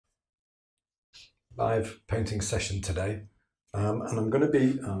live painting session today, and I'm going to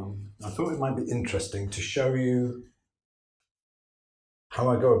be, I thought it might be interesting to show you how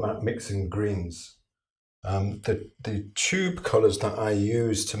I go about mixing greens. The tube colours that I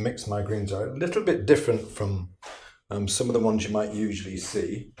use to mix my greens are a little bit different from some of the ones you might usually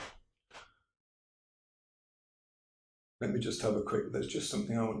see. Let me just have a quick, there's just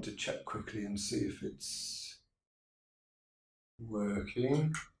something I want to check quickly and see if it's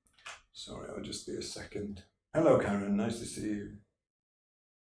working. Sorry, I'll just be a second. Hello Karen, nice to see you.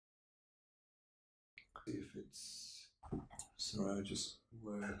 See if it's, sorry, I'll just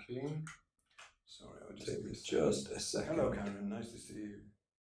working. Sorry, I'll just be just a second. Hello Karen, nice to see you.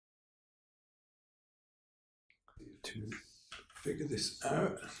 To figure this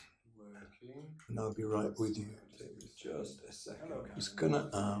out, working, and I'll be right with you. Just a second. Hello, I'm just gonna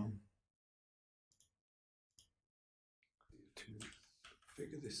to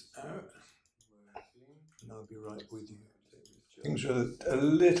figure this out, and I'll be right with you. Things are a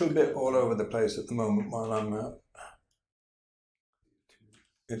little bit all over the place at the moment while I'm out.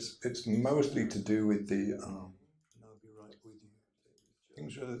 It's mostly to do with the and I'll be right with you.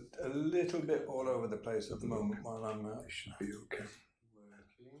 Things are a little bit all over the place at the moment while I'm out. It should be okay.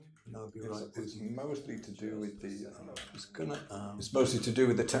 And I'll be right with you. Mostly to do with the it's mostly to do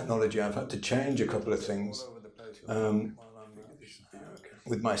with the technology. I've had to change a couple of things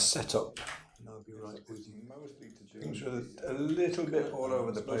with my setup. And I'll be right with you. Things are a little bit all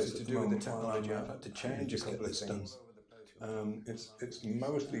over the place to do with the technology. I've had to change a couple of things. It's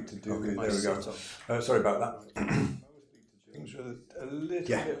mostly to do with, there we go. Sorry about that. Things are a little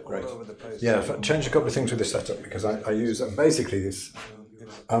bit all over the place. Yeah, I've changed a couple of things with the setup because I use basically this.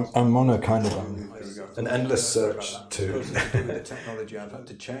 I'm on a kind of an endless search to have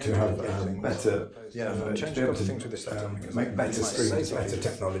better, to be able to make better streams, better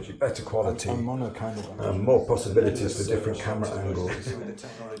technology, better quality, more possibilities for different camera angles.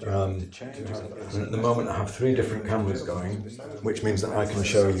 And at the moment I have 3 different cameras going, which means that I can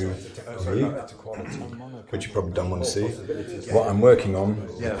show you me, which you probably don't want to see, what I'm working on,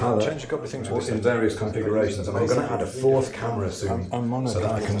 the palette, in various configurations, and I'm going to add a 4th camera soon, so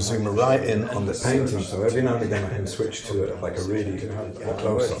that I can zoom right in on the painting, so every now and again I can switch to it like a really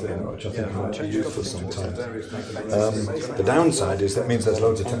close-up, which I think might be useful sometimes. The downside is that means there's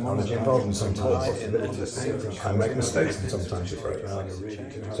loads of technology involved, and sometimes I make mistakes and sometimes it breaks.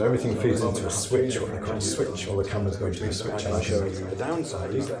 So everything feeds into a switch, what they call a switch, or the camera's going to be a switch, and I'll show you. The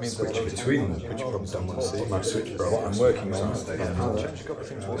downside is that means switch between them, which you probably don't want to see. My switch broke. What I'm working on,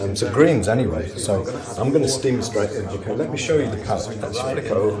 so greens anyway, so I'm going to steam straight in. Okay, let me show you the palette. Let's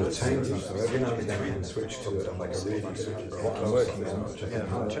flick over the painting, so every now and again I can switch to it like a really what I'm working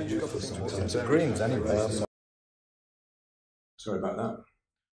on. So greens anyway. Sorry about that.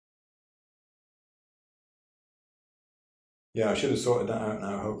 Yeah, I should have sorted that out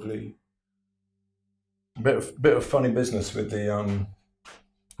now, hopefully. Bit of funny business with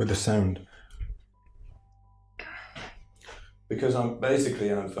the sound. Because I've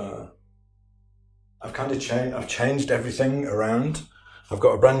kind of changed everything around. I've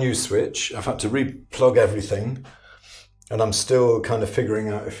got a brand new switch. I've had to re-plug everything, and I'm still kind of figuring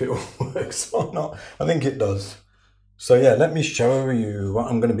out if it works or not. I think it does. So yeah, let me show you what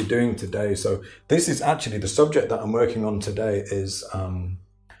I'm going to be doing today. So this is actually the subject that I'm working on today is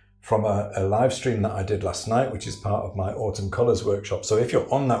from a live stream that I did last night, which is part of my Autumn Colours workshop. So if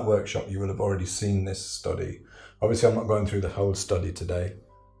you're on that workshop, you will have already seen this study. Obviously, I'm not going through the whole study today.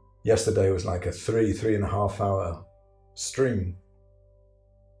 Yesterday was like a 3.5 hour stream.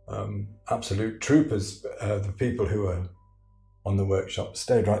 Absolute troopers, the people who were on the workshop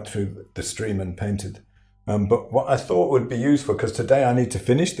stayed right through the stream and painted. But what I thought would be useful, because today I need to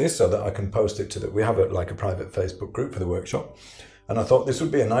finish this so that I can post it to we have a private Facebook group for the workshop. And I thought this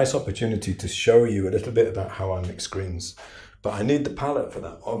would be a nice opportunity to show you a little bit about how I mix greens. But I need the palette for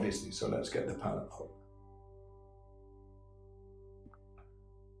that, obviously, so let's get the palette up.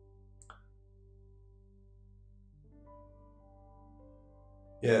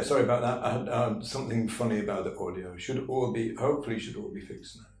 Yeah, sorry about that. I had something funny about the audio. Hopefully should all be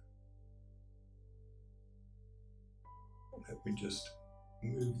fixed now. Let me just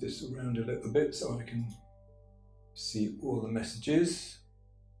move this around a little bit so I can see all the messages.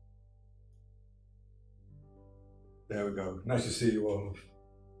 There we go. Nice to see you all.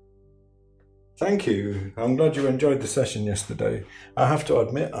 Thank you. I'm glad you enjoyed the session yesterday. I have to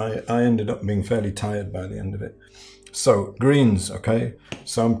admit, I ended up being fairly tired by the end of it. So greens, okay.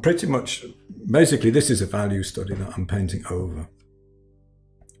 So I'm pretty much, basically this is a value study that I'm painting over.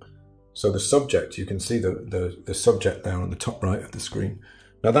 So the subject, you can see the subject there on the top right of the screen.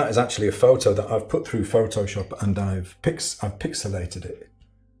 Now that is actually a photo that I've put through Photoshop and I've pixelated it.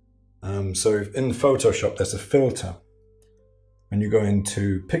 So in Photoshop there's a filter, and you go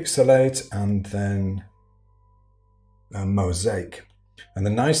into pixelate and then mosaic. And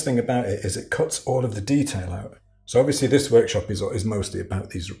the nice thing about it is it cuts all of the detail out. So obviously this workshop is mostly about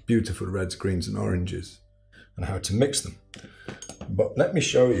these beautiful reds, greens and oranges and how to mix them. But let me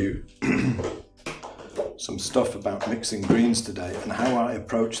show you some stuff about mixing greens today and how I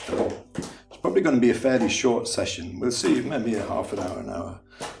approach them. It's probably going to be a fairly short session. We'll see, maybe a half an hour.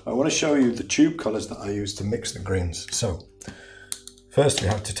 I want to show you the tube colours that I use to mix the greens. So first we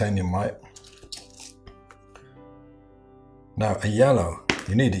have titanium white. Now a yellow,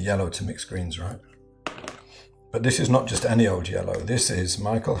 you need a yellow to mix greens, right? But this is not just any old yellow. This is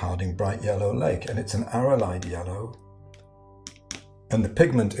Michael Harding Bright Yellow Lake, and it's an arrowline yellow. And the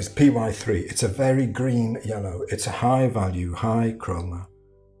pigment is PY3. It's a very green yellow. It's a high value, high chroma,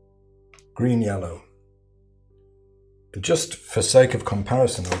 green yellow. Just for sake of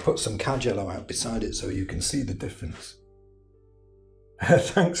comparison, I'll put some cad yellow out beside it so you can see the difference.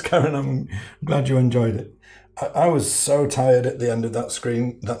 Thanks, Karen. I'm glad you enjoyed it. I was so tired at the end of that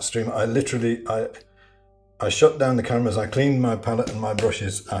stream. I shut down the cameras, I cleaned my palette and my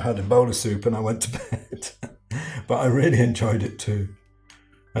brushes, I had a bowl of soup and I went to bed. But I really enjoyed it too.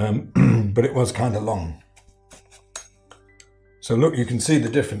 But it was kind of long. So look, you can see the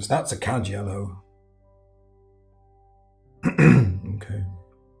difference. That's a cad yellow. Okay.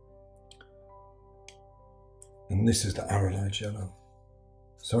 And this is the arrowline yellow.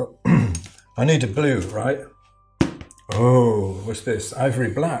 So I need a blue, right? Oh, what's this?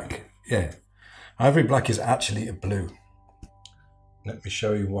 Ivory black. Yeah. Ivory black is actually a blue. Let me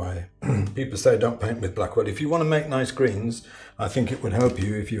show you why. People say don't paint with black. Well, if you want to make nice greens, I think it would help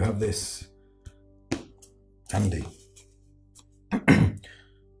you if you have this handy.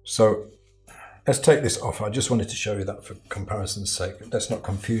 So let's take this off. I just wanted to show you that for comparison's sake. Let's not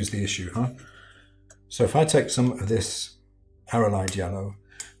confuse the issue, huh? So if I take some of this arrowline yellow,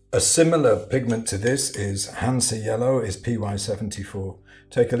 a similar pigment to this is Hansa yellow, is PY74.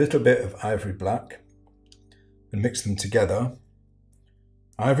 Take a little bit of ivory black and mix them together.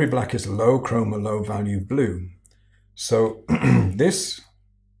 Ivory black is low chroma, low value blue. So this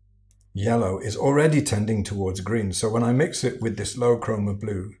yellow is already tending towards green. So when I mix it with this low chroma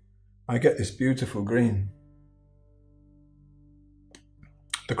blue, I get this beautiful green.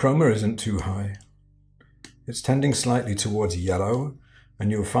 The chroma isn't too high. It's tending slightly towards yellow. And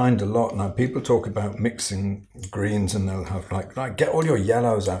you'll find a lot now, people talk about mixing greens and they'll have like get all your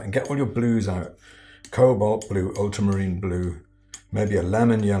yellows out and get all your blues out. Cobalt blue, ultramarine blue, maybe a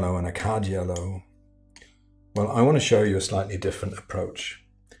lemon yellow and a cad yellow. Well, I want to show you a slightly different approach.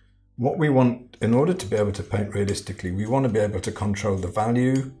 What we want, in order to be able to paint realistically, we want to be able to control the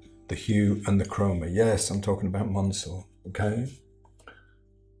value, the hue and the chroma. Yes, I'm talking about Monsor, okay?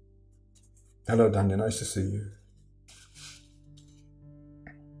 Hello, Daniel, nice to see you.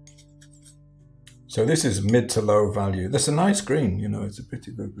 So this is mid to low value. That's a nice green, you know, it's a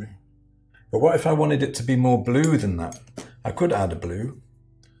pretty good green. But what if I wanted it to be more blue than that? I could add a blue.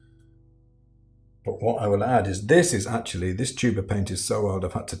 But what I will add is this tube of paint is so old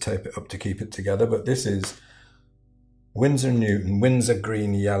I've had to tape it up to keep it together. But this is Winsor Newton, Winsor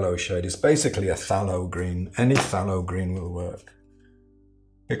Green Yellow shade. It's basically a phthalo green. Any phthalo green will work.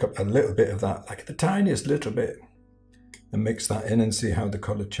 Pick up a little bit of that, like the tiniest little bit, and mix that in and see how the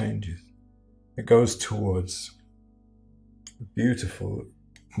colour changes. It goes towards beautiful,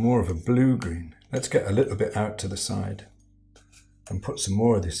 more of a blue green. Let's get a little bit out to the side and put some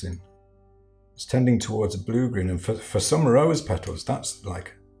more of this in. It's tending towards a blue green, and for some rose petals, that's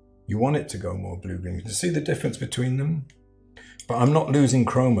like, you want it to go more blue green. You can see the difference between them, but I'm not losing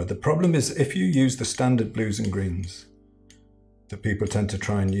chroma. The problem is if you use the standard blues and greens that people tend to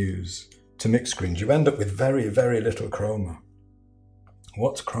try and use to mix greens, you end up with very, very little chroma.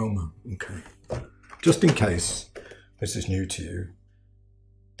 What's chroma? Okay. Just in case this is new to you,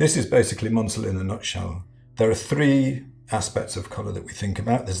 this is basically Monsor in a nutshell. There are three aspects of colour that we think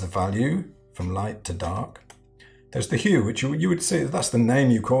about. There's the value, from light to dark. There's the hue, which you would say that's the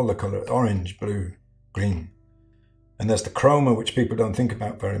name you call the colour, orange, blue, green. And there's the chroma, which people don't think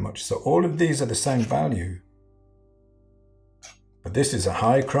about very much. So all of these are the same value. But this is a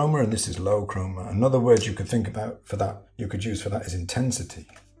high chroma and this is low chroma. Another word you could think about for that, you could use for that is intensity.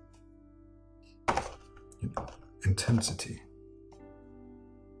 Intensity.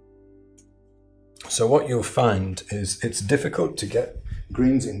 So what you'll find is it's difficult to get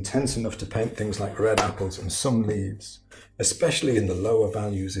greens intense enough to paint things like red apples and some leaves, especially in the lower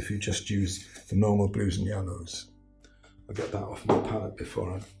values if you just use the normal blues and yellows. I'll get that off my palette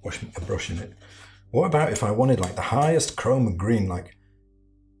before I wash my brush in it. What about if I wanted like the highest chroma green, like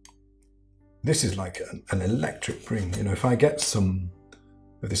this is like an electric green, you know, if I get some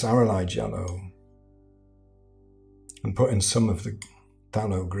of this arylite yellow and put in some of the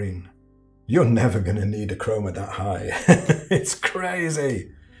phthalo green, you're never going to need a chroma that high. It's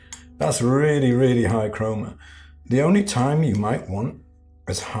crazy. That's really, really high chroma. The only time you might want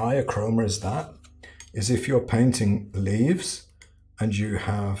as high a chroma as that is if you're painting leaves and you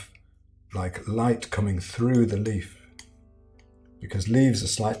have like light coming through the leaf, because leaves are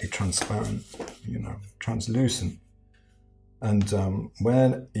slightly transparent, you know, translucent. And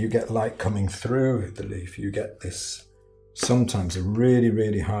when you get light coming through the leaf, you get this, sometimes a really,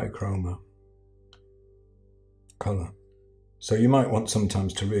 really high chroma color. So you might want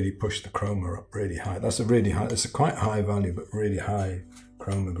sometimes to really push the chroma up really high. That's a really high, it's a quite high value, but really high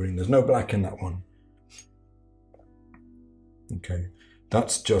chroma green. There's no black in that one. Okay,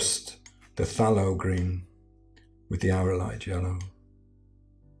 that's just the phthalo green with the arylite yellow.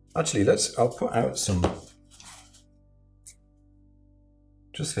 Actually, I'll put out some,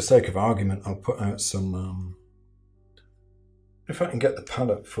 just for sake of argument, I'll put out some, if I can get the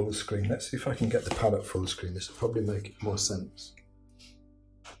palette full screen. Let's see if I can get the palette full screen. This will probably make more sense.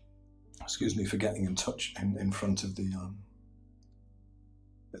 Excuse me for getting in touch in front of the,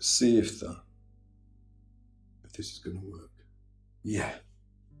 let's see if this is going to work. Yeah.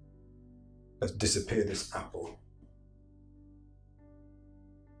 Let's disappear this apple.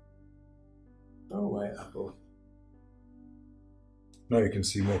 Go away, apple. Now you can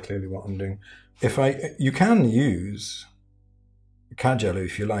see more clearly what I'm doing. You can use cad yellow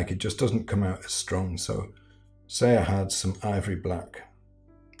if you like, it just doesn't come out as strong. So say I had some ivory black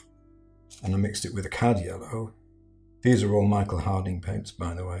and I mixed it with a cad yellow. These are all Michael Harding paints,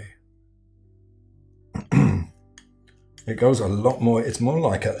 by the way. It goes a lot more, it's more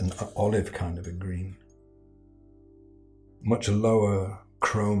like an olive kind of a green. Much lower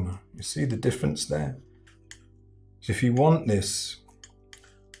chroma. You see the difference there? So if you want this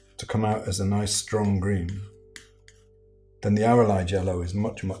to come out as a nice strong green, then the arylite yellow is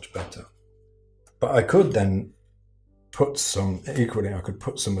much, much better. But I could then put some, equally I could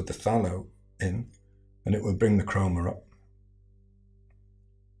put some of the phthalo in and it would bring the chroma up.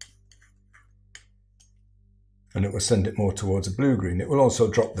 And it will send it more towards a blue-green. It will also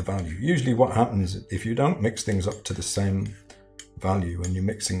drop the value. Usually what happens if you don't mix things up to the same value when you're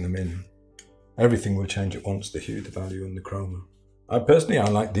mixing them in, everything will change at once, the hue, the value and the chroma. I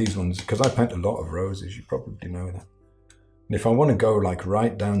like these ones because I paint a lot of roses, you probably know that. And if I want to go like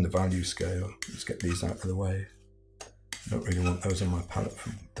right down the value scale, let's get these out of the way. I don't really want those on my palette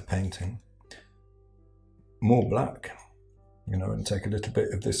for the painting. More black, you know, and take a little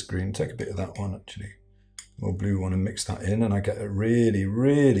bit of this green, take a bit of that one actually. More blue one and mix that in and I get a really,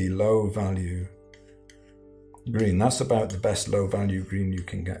 really low value green. That's about the best low value green you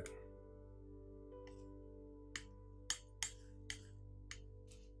can get.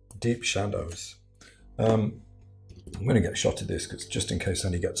 Deep shadows. I'm going to get a shot of this because just in case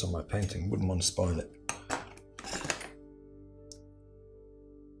any gets on my painting, wouldn't want to spoil it.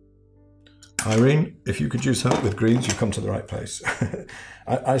 Irene, if you could use help with greens, you come to the right place.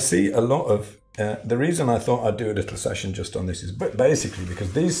 I see a lot of, the reason I thought I'd do a little session just on this is basically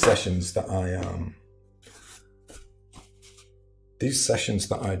because these sessions that I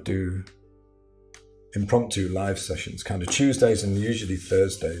do, impromptu live sessions, kind of Tuesdays and usually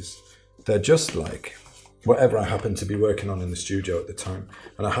Thursdays, they're just like whatever I happen to be working on in the studio at the time.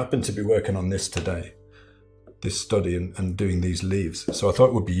 And I happen to be working on this today, this study and doing these leaves. So I thought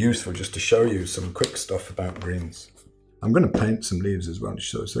it would be useful just to show you some quick stuff about greens. I'm going to paint some leaves as well,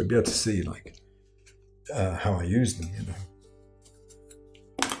 so you'll be able to see like how I use them, you know.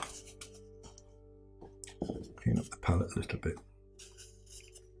 Clean up the palette a little bit.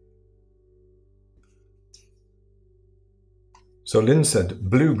 So Lynn said,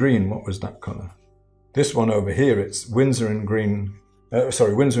 blue-green, what was that colour? This one over here, it's Winsor and Green,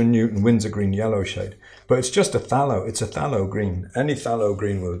 Winsor and Newton, Winsor Green yellow shade. But it's just a phthalo, it's a phthalo green. Any phthalo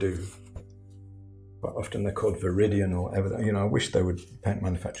green will do. But often they're called Viridian or whatever. You know, I wish they would, paint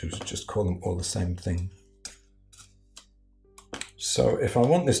manufacturers would just call them all the same thing. So if I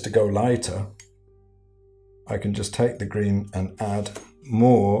want this to go lighter, I can just take the green and add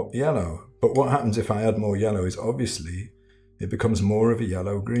more yellow. But what happens if I add more yellow is obviously it becomes more of a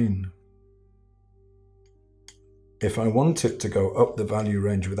yellow-green. If I want it to go up the value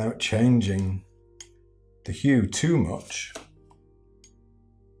range without changing the hue too much,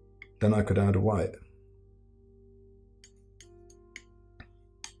 then I could add a white.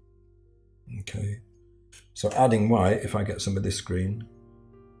 Okay, So adding white, if I get some of this green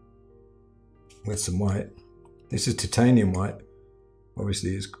with some white, this is titanium white,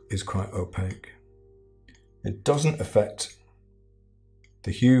 obviously is quite opaque. It doesn't affect the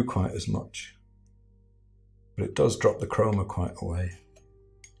hue quite as much, but it does drop the chroma quite away.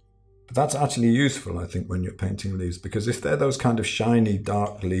 But that's actually useful, I think, when you're painting leaves, because if they're those kind of shiny,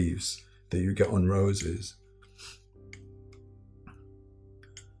 dark leaves that you get on roses,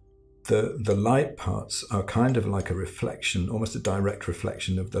 the light parts are kind of like a reflection, almost a direct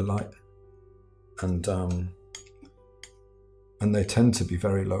reflection of the light. And they tend to be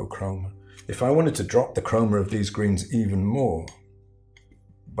very low chroma. If I wanted to drop the chroma of these greens even more,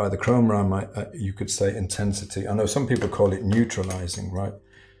 by the chroma I might, you could say intensity. I know some people call it neutralizing, right?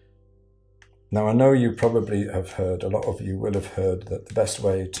 Now I know you probably have heard, a lot of you will have heard that the best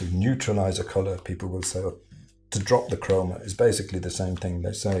way to neutralize a color, people will say, to drop the chroma, is basically the same thing.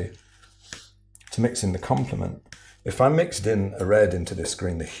 They say to mix in the complement. If I mixed in a red into this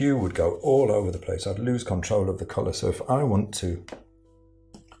green, the hue would go all over the place. I'd lose control of the color. So if I want to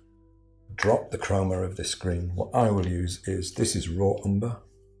drop the chroma of this green, what I will use is, this is raw umber.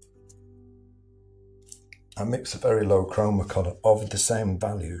 I mix a very low chroma color of the same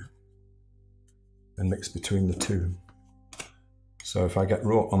value and mix between the two. So if I get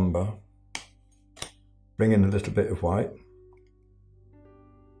raw umber, bring in a little bit of white,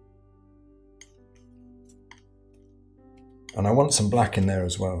 and I want some black in there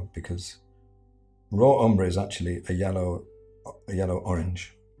as well, because raw umber is actually a yellow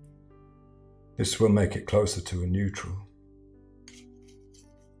orange. This will make it closer to a neutral.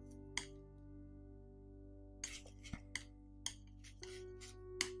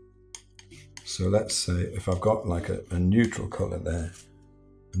 So let's say if I've got like a neutral color there,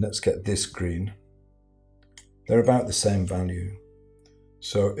 and let's get this green, they're about the same value.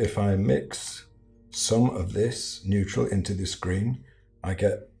 So if I mix some of this neutral into this green, I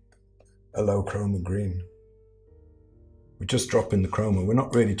get a low chroma green. We're just dropping the chroma. We're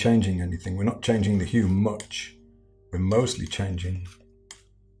not really changing anything. We're not changing the hue much. We're mostly changing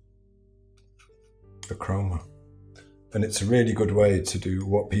the chroma. And it's a really good way to do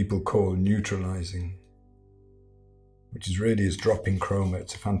what people call neutralizing, which is really dropping chroma.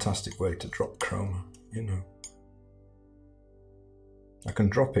 It's a fantastic way to drop chroma, you know. I can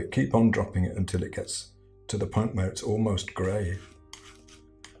drop it, keep on dropping it until it gets to the point where it's almost grey.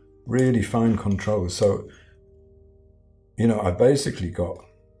 Really fine control. So, you know, I basically got,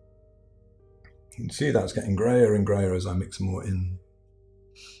 you can see that's getting greyer and greyer as I mix more in.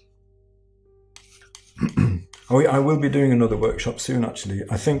 Oh, I will be doing another workshop soon, actually.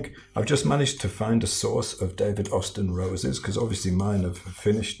 I think I've just managed to find a source of David Austin roses, because obviously mine have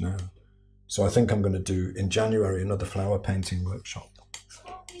finished now. So I think I'm going to do, in January, another flower painting workshop.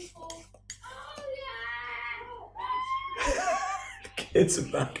 Kids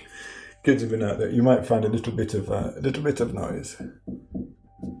are back. Kids have been out there. You might find a little bit of noise.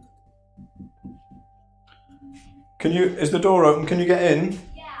 Can you? Is the door open? Can you get in?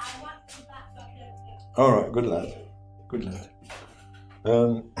 Yeah, I want to back so I can open it. All right, good lad. Good lad.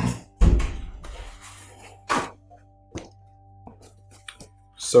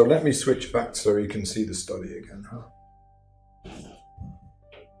 So let me switch back so you can see the study again.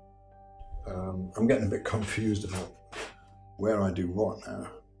 I'm getting a bit confused about where I do what now.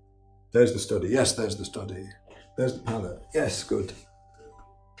 There's the study. Yes, there's the study. There's the palette. Yes, good.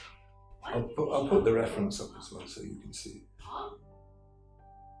 I'll put the reference up as well so you can see.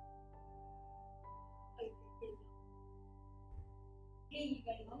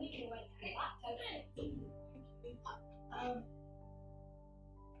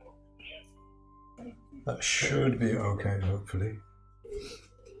 That should be okay, hopefully. Is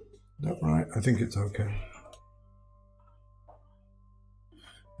that right? I think it's okay.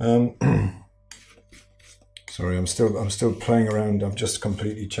 Sorry, I'm still playing around. I've just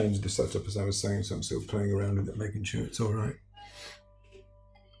completely changed the setup as I was saying, so I'm still playing around with it, making sure it's all right.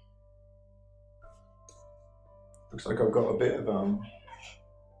 Looks like I've got a bit of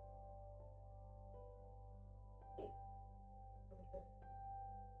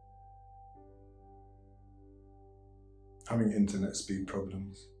having internet speed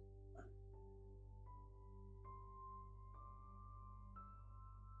problems.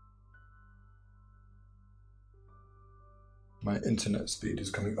 My internet speed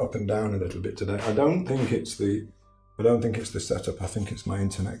is coming up and down a little bit today. I don't think it's the setup. I think it's my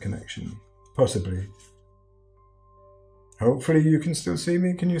internet connection, possibly. Hopefully you can still see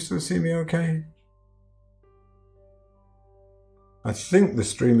me. Can you still see me okay? I think the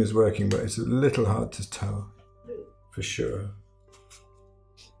stream is working, but it's a little hard to tell for sure.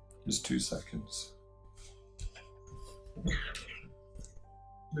 Just 2 seconds.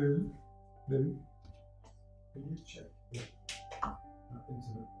 Lily, can you check that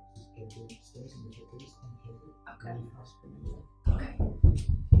internet is plugged in upstairs, and if it is, unplug it. Okay. And ask for me. Okay.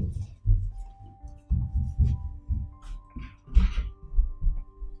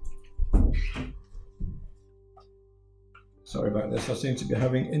 Sorry about this, I seem to be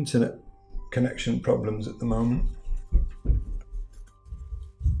having internet connection problems at the moment.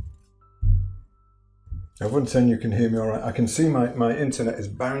 Everyone's saying you can hear me all right. I can see my internet is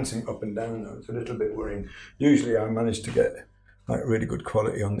bouncing up and down though. It's a little bit worrying. Usually I manage to get like really good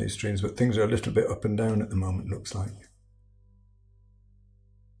quality on these streams, but things are a little bit up and down at the moment, looks like.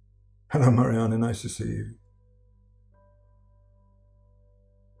 Hello Mariana, nice to see you.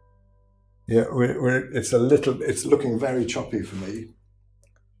 Yeah, it's looking very choppy for me.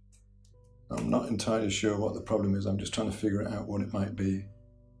 I'm not entirely sure what the problem is. I'm just trying to figure out what it might be.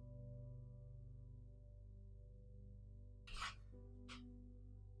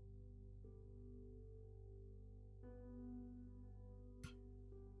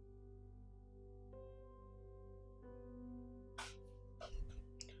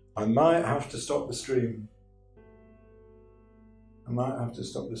 I might have to stop the stream. I might have to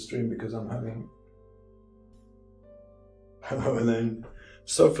stop the stream because I'm having... Hello Elaine.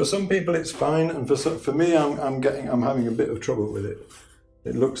 So for some people it's fine, and for me I'm having a bit of trouble with it.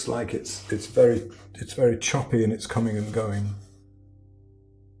 It looks like it's very choppy and it's coming and going.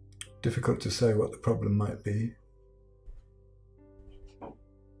 Difficult to say what the problem might be.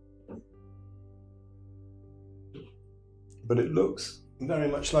 But it looks very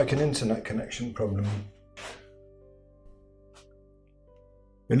much like an internet connection problem.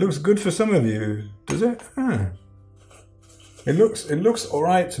 It looks good for some of you, does it? Ah. It looks all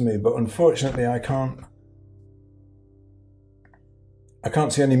right to me, but unfortunately I can't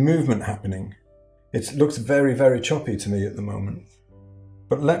see any movement happening. It looks very, very choppy to me at the moment.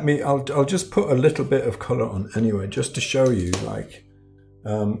 But I'll just put a little bit of color on anyway, just to show you, like,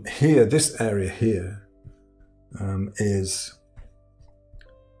 here, this area here is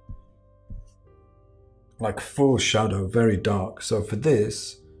like full shadow, very dark. So for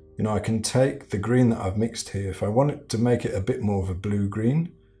this, you know, I can take the green that I've mixed here. If I want it to make it a bit more of a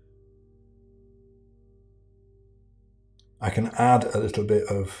blue-green, I can add a little bit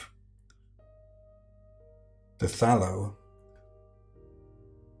of the phthalo.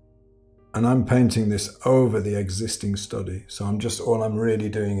 And I'm painting this over the existing study. So all I'm really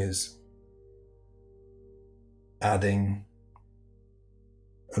doing is adding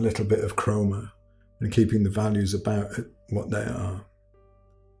a little bit of chroma and keeping the values about what they are.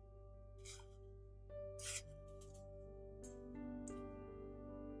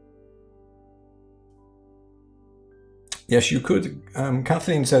 Yes, you could.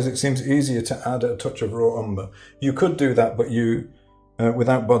 Kathleen says it seems easier to add a touch of raw umber. You could do that, but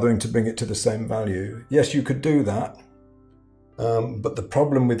without bothering to bring it to the same value. Yes, you could do that. But the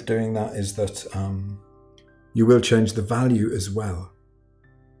problem with doing that is that you will change the value as well.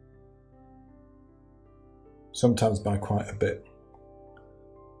 Sometimes by quite a bit.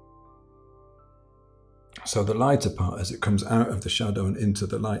 So the lighter part, as it comes out of the shadow and into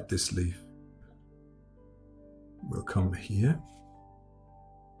the light, this leaf will come here.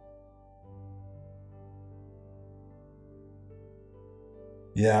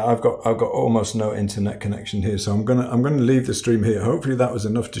 Yeah, I've got almost no internet connection here, so I'm gonna leave the stream here. Hopefully that was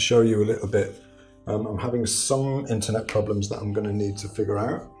enough to show you a little bit. I'm having some internet problems that I'm gonna need to figure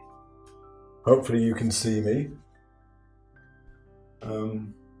out. Hopefully you can see me.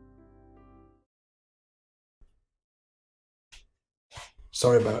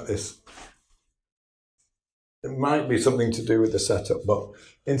 Sorry about this. It might be something to do with the setup, but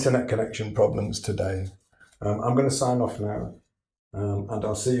internet connection problems today. I'm going to sign off now, and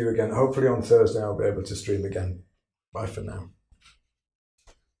I'll see you again. Hopefully on Thursday I'll be able to stream again. Bye for now.